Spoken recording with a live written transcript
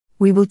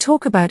We will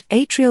talk about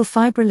atrial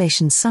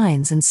fibrillation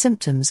signs and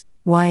symptoms,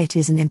 why it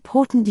is an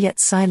important yet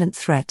silent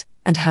threat,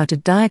 and how to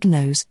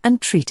diagnose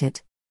and treat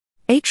it.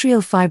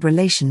 Atrial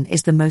fibrillation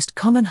is the most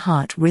common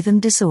heart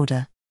rhythm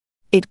disorder.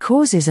 It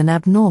causes an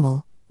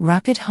abnormal,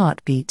 rapid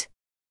heartbeat.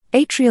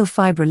 Atrial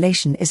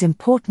fibrillation is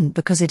important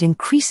because it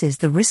increases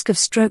the risk of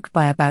stroke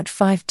by about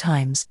 5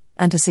 times,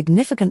 and a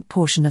significant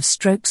portion of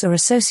strokes are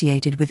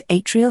associated with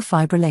atrial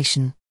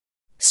fibrillation.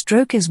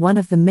 Stroke is one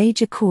of the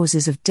major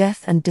causes of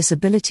death and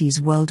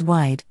disabilities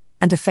worldwide,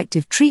 and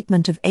effective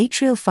treatment of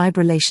atrial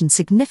fibrillation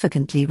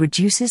significantly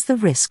reduces the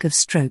risk of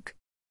stroke.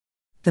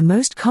 The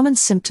most common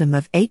symptom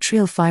of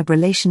atrial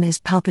fibrillation is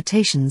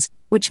palpitations,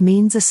 which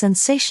means a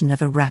sensation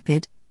of a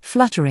rapid,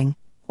 fluttering,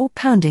 or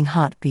pounding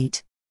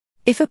heartbeat.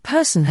 If a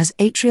person has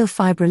atrial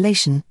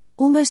fibrillation,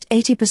 almost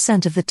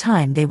 80% of the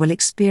time they will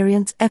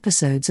experience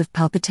episodes of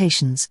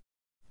palpitations.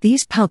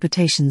 These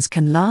palpitations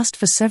can last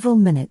for several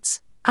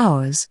minutes,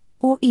 hours,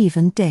 or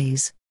even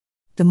days.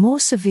 The more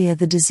severe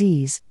the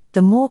disease,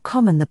 the more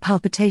common the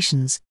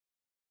palpitations.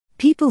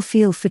 People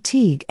feel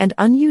fatigue and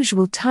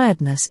unusual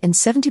tiredness in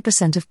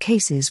 70% of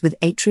cases with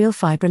atrial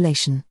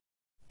fibrillation.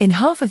 In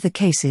half of the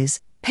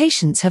cases,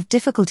 patients have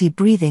difficulty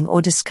breathing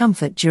or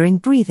discomfort during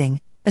breathing,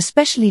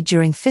 especially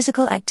during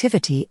physical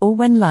activity or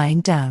when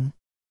lying down.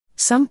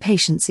 Some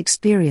patients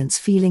experience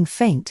feeling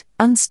faint,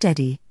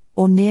 unsteady,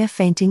 or near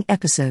fainting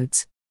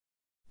episodes.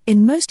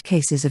 In most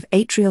cases of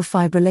atrial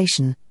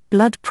fibrillation,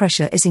 blood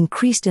pressure is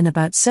increased in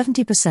about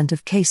 70%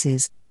 of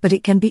cases, but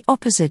it can be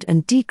opposite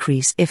and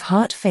decrease if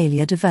heart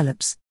failure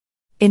develops.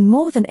 In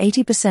more than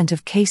 80%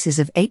 of cases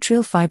of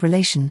atrial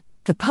fibrillation,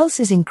 the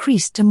pulse is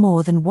increased to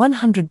more than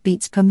 100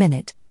 beats per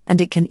minute, and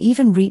it can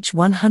even reach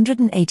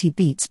 180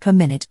 beats per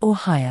minute or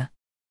higher.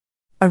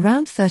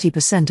 Around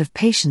 30% of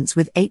patients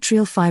with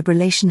atrial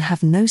fibrillation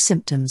have no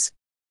symptoms.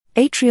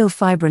 Atrial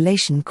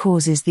fibrillation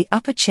causes the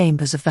upper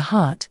chambers of the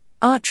heart,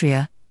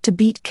 atria, to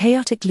beat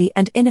chaotically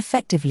and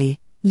ineffectively,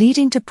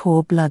 leading to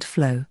poor blood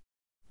flow.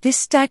 This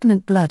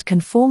stagnant blood can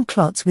form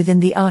clots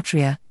within the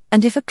atria,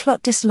 and if a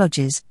clot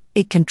dislodges,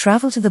 it can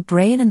travel to the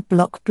brain and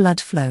block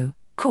blood flow,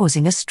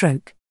 causing a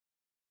stroke.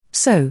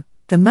 So,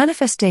 the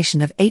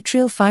manifestation of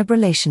atrial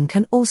fibrillation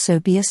can also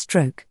be a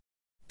stroke.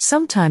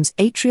 Sometimes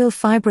atrial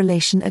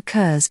fibrillation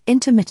occurs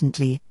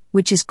intermittently,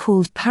 which is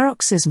called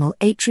paroxysmal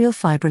atrial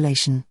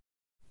fibrillation.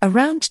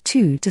 Around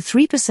 2 to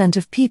 3%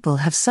 of people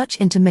have such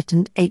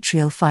intermittent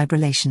atrial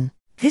fibrillation.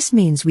 This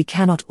means we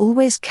cannot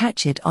always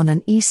catch it on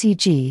an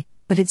ECG,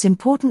 but it's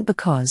important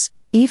because,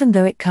 even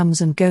though it comes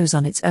and goes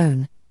on its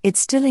own, it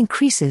still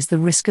increases the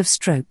risk of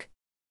stroke.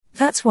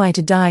 That's why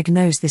to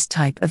diagnose this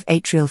type of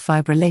atrial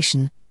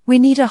fibrillation, we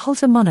need a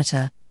Holter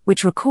monitor,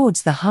 which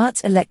records the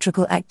heart's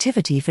electrical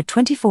activity for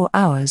 24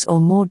 hours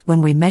or more.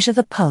 When we measure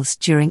the pulse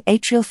during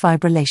atrial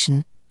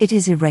fibrillation, it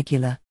is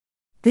irregular.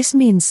 This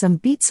means some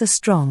beats are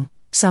strong,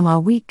 some are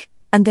weak,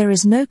 and there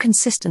is no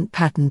consistent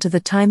pattern to the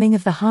timing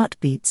of the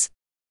heartbeats.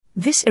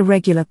 This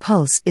irregular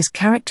pulse is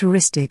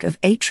characteristic of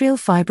atrial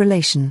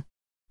fibrillation.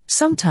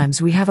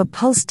 Sometimes we have a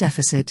pulse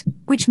deficit,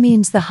 which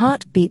means the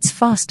heart beats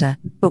faster,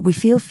 but we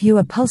feel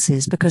fewer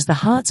pulses because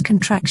the heart's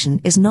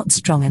contraction is not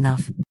strong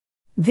enough.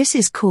 This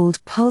is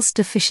called pulse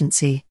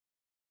deficiency.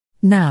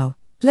 Now,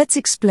 let's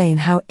explain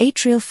how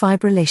atrial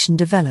fibrillation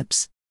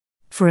develops.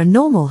 For a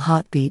normal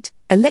heartbeat,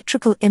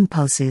 electrical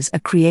impulses are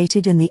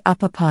created in the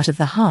upper part of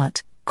the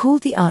heart,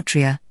 called the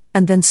atria,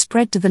 and then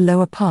spread to the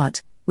lower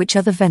part, which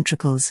are the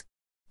ventricles.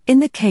 In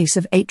the case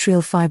of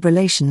atrial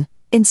fibrillation,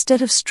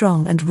 instead of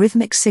strong and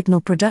rhythmic signal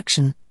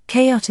production,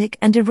 chaotic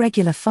and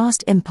irregular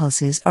fast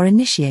impulses are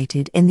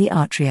initiated in the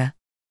atria.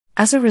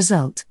 As a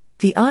result,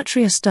 the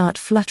atria start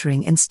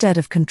fluttering instead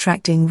of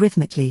contracting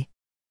rhythmically.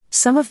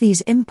 Some of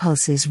these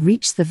impulses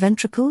reach the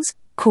ventricles,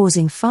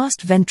 causing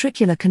fast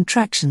ventricular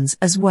contractions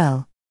as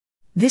well.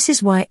 This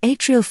is why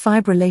atrial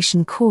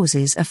fibrillation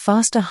causes a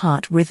faster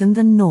heart rhythm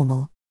than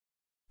normal.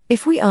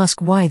 If we ask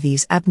why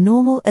these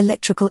abnormal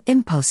electrical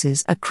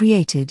impulses are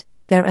created,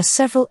 there are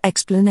several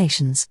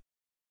explanations.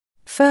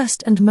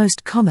 First and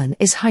most common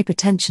is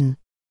hypertension.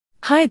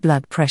 High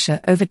blood pressure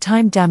over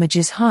time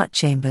damages heart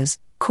chambers,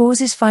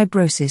 causes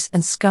fibrosis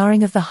and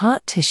scarring of the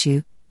heart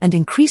tissue, and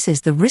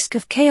increases the risk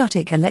of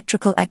chaotic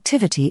electrical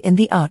activity in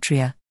the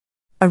atria.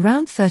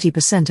 Around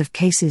 30% of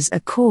cases are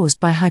caused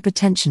by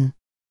hypertension.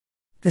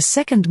 The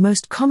second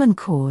most common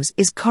cause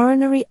is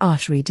coronary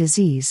artery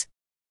disease.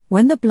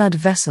 When the blood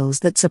vessels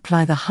that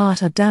supply the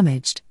heart are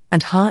damaged,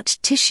 and heart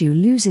tissue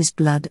loses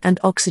blood and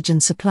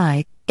oxygen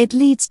supply, it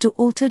leads to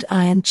altered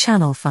ion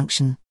channel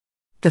function.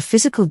 The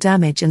physical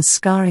damage and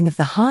scarring of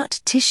the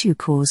heart tissue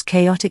cause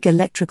chaotic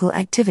electrical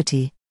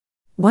activity.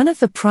 One of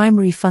the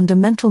primary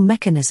fundamental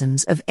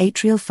mechanisms of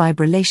atrial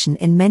fibrillation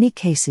in many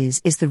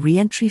cases is the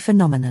re-entry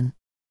phenomenon.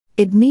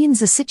 It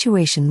means a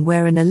situation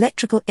where an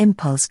electrical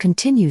impulse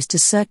continues to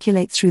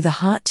circulate through the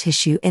heart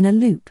tissue in a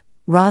loop,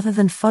 rather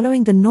than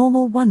following the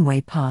normal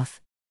one-way path.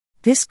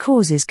 This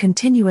causes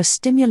continuous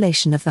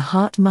stimulation of the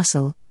heart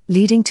muscle,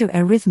 leading to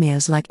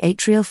arrhythmias like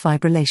atrial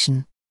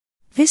fibrillation.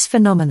 This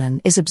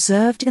phenomenon is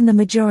observed in the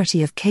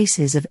majority of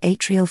cases of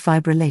atrial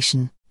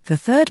fibrillation. The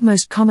third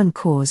most common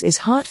cause is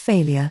heart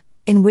failure,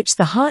 in which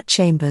the heart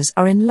chambers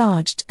are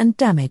enlarged and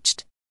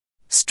damaged.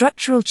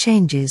 Structural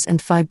changes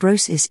and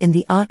fibrosis in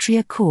the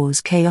atria cause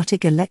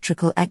chaotic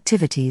electrical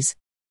activities.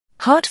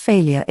 Heart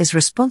failure is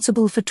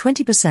responsible for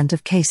 20%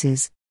 of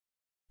cases.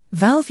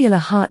 Valvular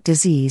heart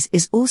disease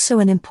is also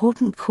an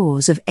important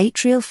cause of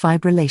atrial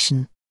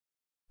fibrillation.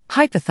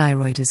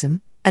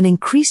 Hyperthyroidism, an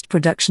increased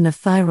production of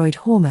thyroid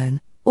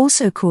hormone,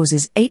 also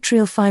causes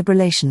atrial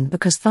fibrillation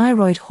because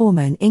thyroid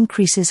hormone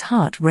increases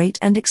heart rate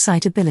and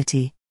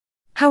excitability.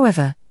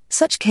 However,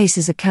 such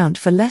cases account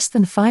for less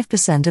than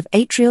 5% of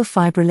atrial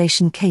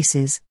fibrillation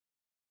cases.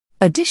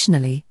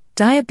 Additionally,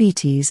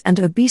 diabetes and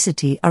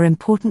obesity are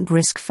important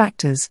risk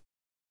factors.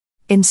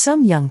 In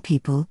some young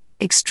people,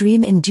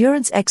 extreme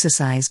endurance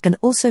exercise can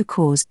also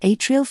cause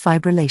atrial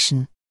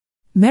fibrillation.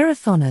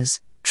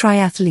 Marathoners,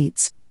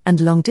 triathletes, and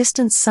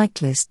long-distance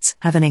cyclists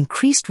have an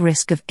increased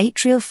risk of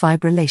atrial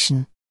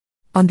fibrillation.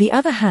 On the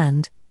other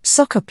hand,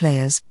 soccer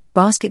players,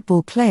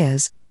 basketball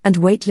players, and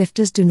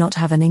weightlifters do not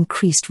have an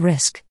increased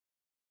risk.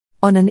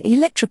 On an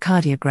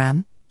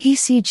electrocardiogram,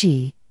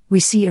 ECG, we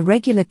see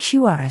irregular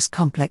QRS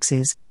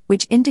complexes,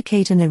 which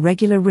indicate an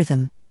irregular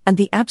rhythm, and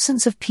the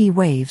absence of P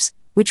waves,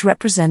 which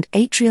represent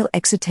atrial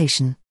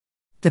excitation.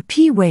 The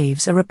P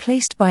waves are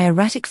replaced by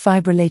erratic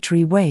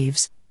fibrillatory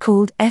waves,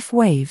 called F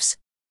waves.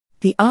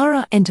 The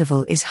RR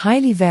interval is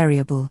highly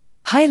variable,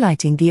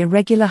 highlighting the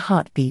irregular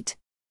heartbeat.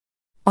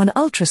 On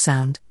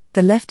ultrasound,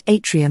 the left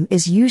atrium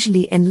is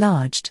usually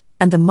enlarged,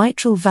 and the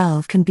mitral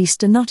valve can be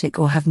stenotic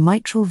or have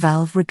mitral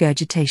valve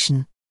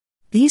regurgitation.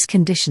 These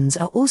conditions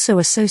are also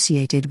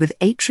associated with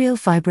atrial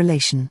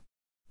fibrillation.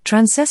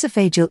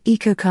 Transesophageal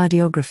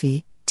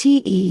echocardiography,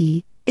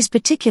 TEE, is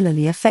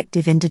particularly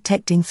effective in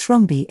detecting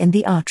thrombi in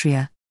the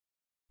atria.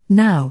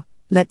 Now,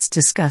 let's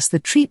discuss the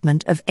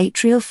treatment of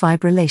atrial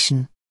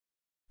fibrillation.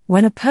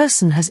 When a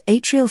person has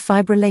atrial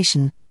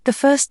fibrillation, the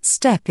first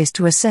step is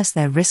to assess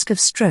their risk of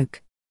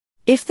stroke.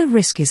 If the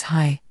risk is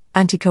high,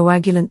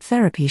 anticoagulant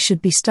therapy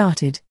should be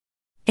started.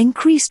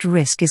 Increased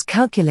risk is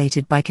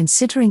calculated by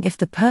considering if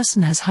the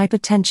person has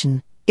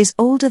hypertension, is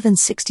older than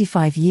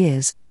 65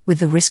 years, with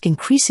the risk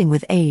increasing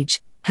with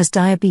age, has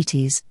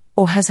diabetes,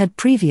 or has had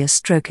previous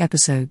stroke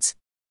episodes.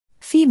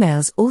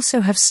 Females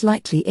also have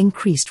slightly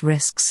increased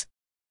risks.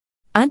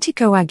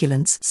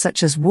 Anticoagulants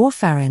such as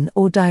warfarin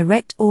or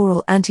direct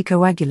oral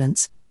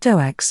anticoagulants,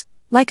 DOACs,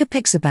 like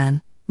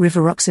apixaban,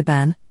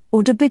 rivaroxaban,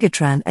 or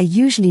dabigatran are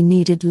usually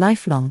needed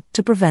lifelong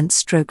to prevent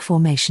stroke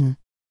formation.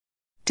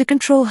 To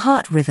control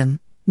heart rhythm,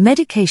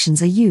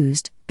 medications are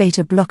used,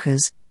 beta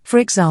blockers, for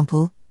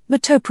example,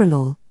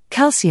 metoprolol,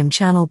 calcium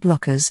channel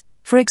blockers,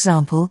 for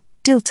example,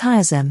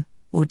 diltiazem,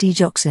 or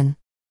digoxin.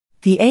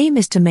 The aim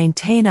is to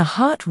maintain a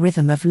heart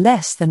rhythm of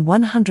less than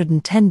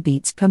 110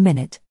 beats per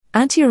minute.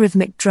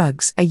 Antiarrhythmic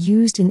drugs are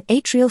used in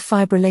atrial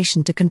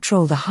fibrillation to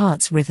control the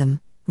heart's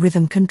rhythm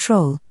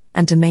control,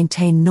 and to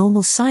maintain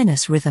normal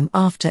sinus rhythm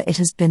after it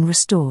has been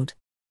restored.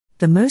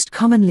 The most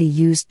commonly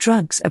used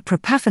drugs are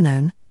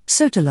propafenone,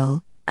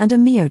 sotalol, and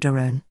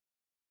amiodarone.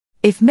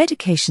 If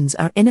medications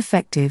are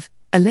ineffective,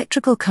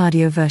 electrical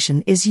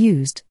cardioversion is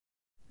used.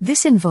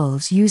 This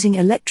involves using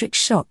electric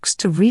shocks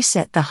to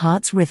reset the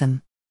heart's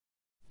rhythm.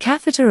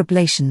 Catheter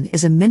ablation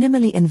is a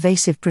minimally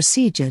invasive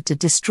procedure to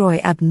destroy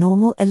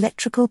abnormal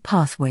electrical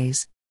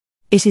pathways.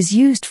 It is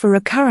used for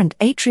recurrent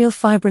atrial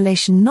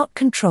fibrillation not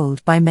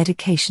controlled by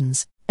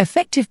medications.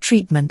 Effective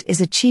treatment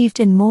is achieved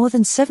in more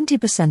than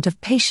 70%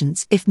 of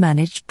patients if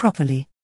managed properly.